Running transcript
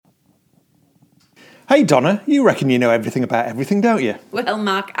Hey Donna, you reckon you know everything about everything, don't you? Well,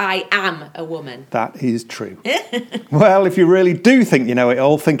 Mark, I am a woman. That is true. Well, if you really do think you know it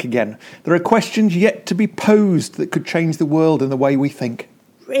all, think again. There are questions yet to be posed that could change the world and the way we think.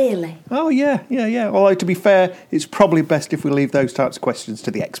 Really? Oh, yeah. Although, to be fair, it's probably best if we leave those types of questions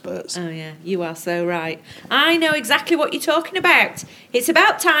to the experts. Oh, yeah, you are so right. I know exactly what you're talking about. It's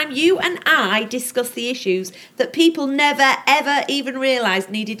about time you and I discuss the issues that people never, ever even realised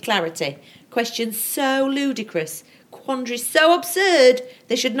needed clarity. Questions so ludicrous, quandaries so absurd,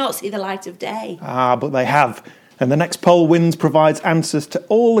 they should not see the light of day. Ah, but they have. And the Next Poll Wins provides answers to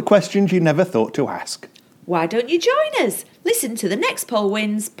all the questions you never thought to ask. Why don't you join us? Listen to the Next Poll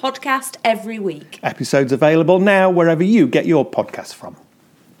Wins podcast every week. Episodes available now wherever you get your podcasts from.